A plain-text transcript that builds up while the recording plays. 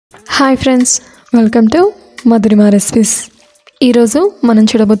Hi friends, welcome to Madhurima recipes. ఈరోజు మనం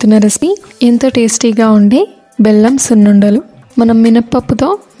చూడబోతున్న recipe ఎంతో టేస్టీగా ఉండే బెల్లం సున్నుండలు. మనం మినప్పప్పుతో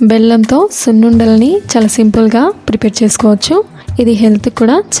బెల్లంతో సున్నుండలని చాలా సింపుల్గా ప్రిపేర్ చేసుకోవచ్చు. ఇది హెల్త్కి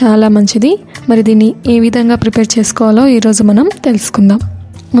కూడా చాలా మంచిది. మరి దీన్ని ఏ విధంగా ప్రిపేర్ చేసుకోవాలో ఈరోజు మనం తెలుసుకుందాం.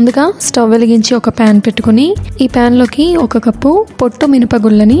 ముందుగా స్టవ్ వెలిగించి ఒక ప్యాన్ పెట్టుకుని ఈ ప్యాన్లోకి 1 కప్పు పొట్టు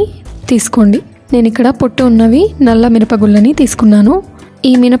మినపగుళ్ళని తీసుకోండి. నేను ఇక్కడ పొట్టు ఉన్నవి నల్ల మినపగుళ్ళని తీసుకున్నాను.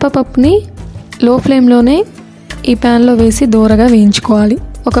 ఈ మినపప్పుని లో ఫ్లేమ్లోనే ఈ ప్యాన్లో వేసి దోరగా వేయించుకోవాలి.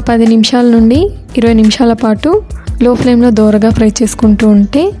 ఒక 10 నిమిషాల నుండి 20 నిమిషాల పాటు లో ఫ్లేమ్లో దోరగా ఫ్రై చేసుకుంటూ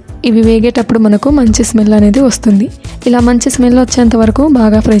ఉంటే ఇవి వేగేటప్పుడు మనకు మంచి స్మెల్ అనేది వస్తుంది. ఇలా మంచి స్మెల్ వచ్చేంత వరకు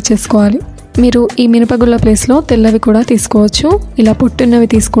బాగా ఫ్రై చేసుకోవాలి. మీరు ఈ మినపగుళ్ళ ప్లేస్లో తెల్లవి కూడా తీసుకోవచ్చు. ఇలా పొట్టున్నవి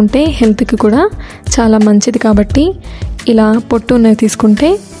తీసుకుంటే హెల్త్కి కూడా చాలా మంచిది కాబట్టి ఇలా పొట్టు ఉన్నవి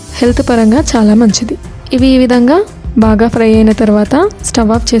తీసుకుంటే హెల్త్ పరంగా చాలా మంచిది. ఇవి ఈ విధంగా బాగా ఫ్రై అయిన తర్వాత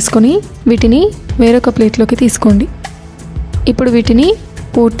స్టవ్ ఆఫ్ చేసుకొని వీటిని వేరొక ప్లేట్లోకి తీసుకోండి. ఇప్పుడు వీటిని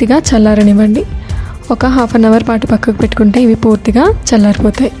పూర్తిగా చల్లారనివ్వండి. ఒక హాఫ్ అన్ అవర్ పాటు పక్కకు పెట్టుకుంటే ఇవి పూర్తిగా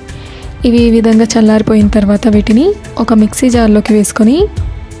చల్లారిపోతాయి. ఇవి ఈ విధంగా చల్లారిపోయిన తర్వాత వీటిని ఒక మిక్సీ జార్లోకి వేసుకొని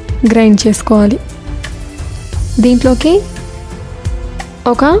గ్రైండ్ చేసుకోవాలి. దీంట్లోకి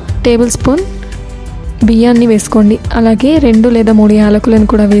 1 టేబుల్ స్పూన్ బియ్యాన్ని వేసుకోండి. అలాగే 2 లేదా 3 యాలకులను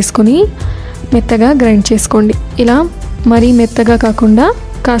కూడా వేసుకొని మెత్తగా గ్రైండ్ చేసుకోండి. ఇలా మరీ మెత్తగా కాకుండా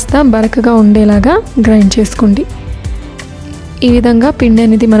కాస్త బరకగా ఉండేలాగా గ్రైండ్ చేసుకోండి. ఈ విధంగా పిండి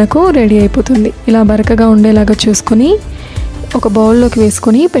అనేది మనకు రెడీ అయిపోతుంది. ఇలా బరకగా ఉండేలాగా చూసుకొని ఒక బౌల్లోకి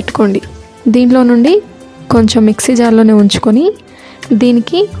వేసుకొని పెట్టుకోండి. దీంట్లో నుండి కొంచెం మిక్సీ జార్లోనే ఉంచుకొని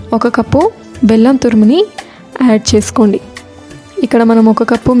దీనికి 1 కప్పు బెల్లం తురుముని యాడ్ చేసుకోండి. ఇక్కడ మనం 1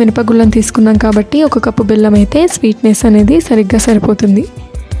 కప్పు మినపగుళ్ళను తీసుకున్నాం కాబట్టి 1 కప్పు బెల్లం అయితే స్వీట్నెస్ అనేది సరిగ్గా సరిపోతుంది.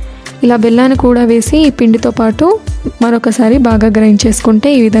 ఇలా బెల్లాన్ని కూడా వేసి ఈ పిండితో పాటు మరొకసారి బాగా గ్రైండ్ చేసుకుంటే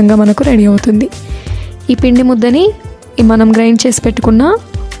ఈ విధంగా మనకు రెడీ అవుతుంది. ఈ పిండి ముద్దని మనం గ్రైండ్ చేసి పెట్టుకున్న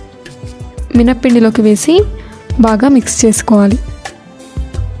మినప్పిండిలోకి వేసి బాగా మిక్స్ చేసుకోవాలి.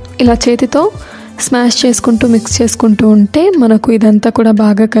 ఇలా చేతితో స్మాష్ చేసుకుంటూ మిక్స్ చేసుకుంటూ ఉంటే మనకు ఇదంతా కూడా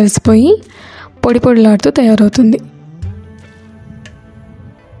బాగా కలిసిపోయి పొడి పొడిలాడుతూ తయారవుతుంది.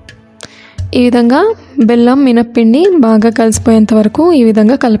 ఈ విధంగా బెల్లం మినప్పిండి బాగా కలిసిపోయేంత వరకు ఈ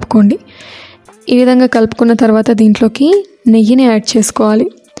విధంగా కలుపుకోండి. ఈ విధంగా కలుపుకున్న తర్వాత దీంట్లోకి నెయ్యిని యాడ్ చేసుకోవాలి.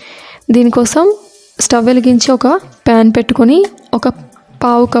 దీనికోసం స్టవ్ వెలిగించి ఒక ప్యాన్ పెట్టుకొని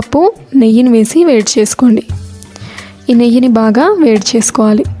 1/4 కప్పు నెయ్యిని వేసి వేడి చేసుకోండి. ఈ నెయ్యిని బాగా వేడి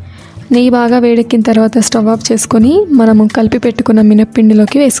చేసుకోవాలి. నెయ్యి బాగా వేడెక్కిన తర్వాత స్టవ్ ఆఫ్ చేసుకొని మనము కలిపి పెట్టుకున్న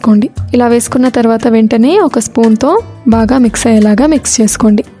మినప్పిండిలోకి వేసుకోండి. ఇలా వేసుకున్న తర్వాత వెంటనే 1 స్పూన్తో బాగా మిక్స్ అయ్యేలాగా మిక్స్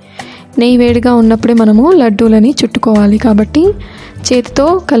చేసుకోండి. నెయ్యి వేడిగా ఉన్నప్పుడే మనము లడ్డూలని చుట్టుకోవాలి కాబట్టి చేతితో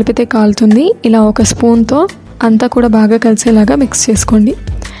కలిపితే కాలుతుంది. ఇలా 1 స్పూన్తో అంతా కూడా బాగా కలిసేలాగా మిక్స్ చేసుకోండి.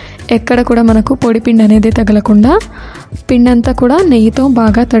 ఎక్కడ కూడా మనకు పొడి పిండి అనేది తగలకుండా పిండి అంతా కూడా నెయ్యితో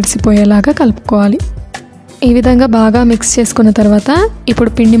బాగా తడిసిపోయేలాగా కలుపుకోవాలి. ఈ విధంగా బాగా మిక్స్ చేసుకున్న తర్వాత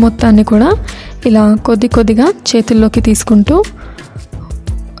ఇప్పుడు పిండి మొత్తాన్ని కూడా ఇలా కొద్దిగా చేతుల్లోకి తీసుకుంటూ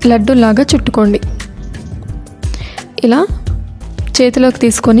లడ్డూలాగా చుట్టుకోండి. ఇలా చేతిలోకి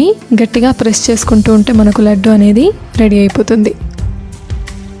తీసుకొని గట్టిగా ప్రెస్ చేసుకుంటూ ఉంటే మనకు లడ్డు అనేది రెడీ అయిపోతుంది.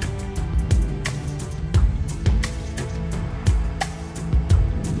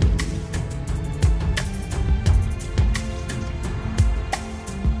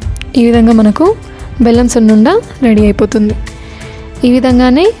 ఈ విధంగా మనకు బెల్లం సున్నుండ రెడీ అయిపోతుంది. ఈ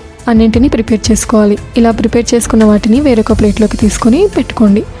విధంగానే అన్నింటినీ ప్రిపేర్ చేసుకోవాలి. ఇలా ప్రిపేర్ చేసుకున్న వాటిని వేరొక ప్లేట్లోకి తీసుకొని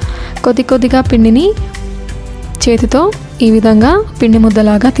పెట్టుకోండి. కొద్దిగా పిండిని చేతితో ఈ విధంగా పిండి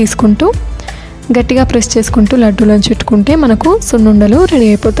ముద్దలాగా తీసుకుంటూ గట్టిగా ప్రెస్ చేసుకుంటూ లడ్డూలను చుట్టుకుంటే మనకు సున్నుండలు రెడీ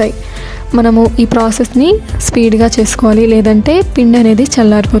అయిపోతాయి. మనము ఈ ప్రాసెస్ని స్పీడ్గా చేసుకోవాలి, లేదంటే పిండి అనేది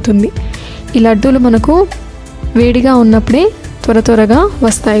చల్లారిపోతుంది. ఈ లడ్డూలు మనకు వేడిగా ఉన్నప్పుడే త్వరగా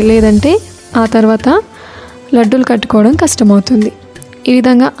వస్తాయి, లేదంటే ఆ తర్వాత లడ్డూలు కట్టుకోవడం కష్టమవుతుంది. ఈ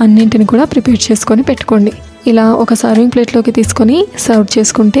విధంగా అన్నింటిని కూడా ప్రిపేర్ చేసుకొని పెట్టుకోండి. ఇలా ఒక సర్వింగ్ ప్లేట్లోకి తీసుకొని సర్వ్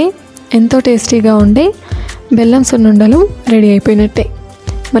చేసుకుంటే ఎంతో టేస్టీగా ఉండే బెల్లం సున్నుండలు రెడీ అయిపోయినట్టే.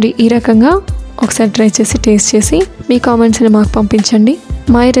 మరి ఈ రకంగా ఒకసారి ట్రై చేసి టేస్ట్ చేసి మీ కామెంట్స్ని మాకు పంపించండి.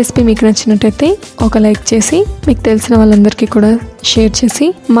 మా ఈ రెసిపీ మీకు నచ్చినట్టయితే ఒక లైక్ చేసి మీకు తెలిసిన వాళ్ళందరికీ కూడా షేర్ చేసి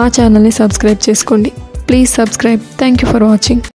మా ఛానల్ని సబ్స్క్రైబ్ చేసుకోండి. Please subscribe. Thank you for watching.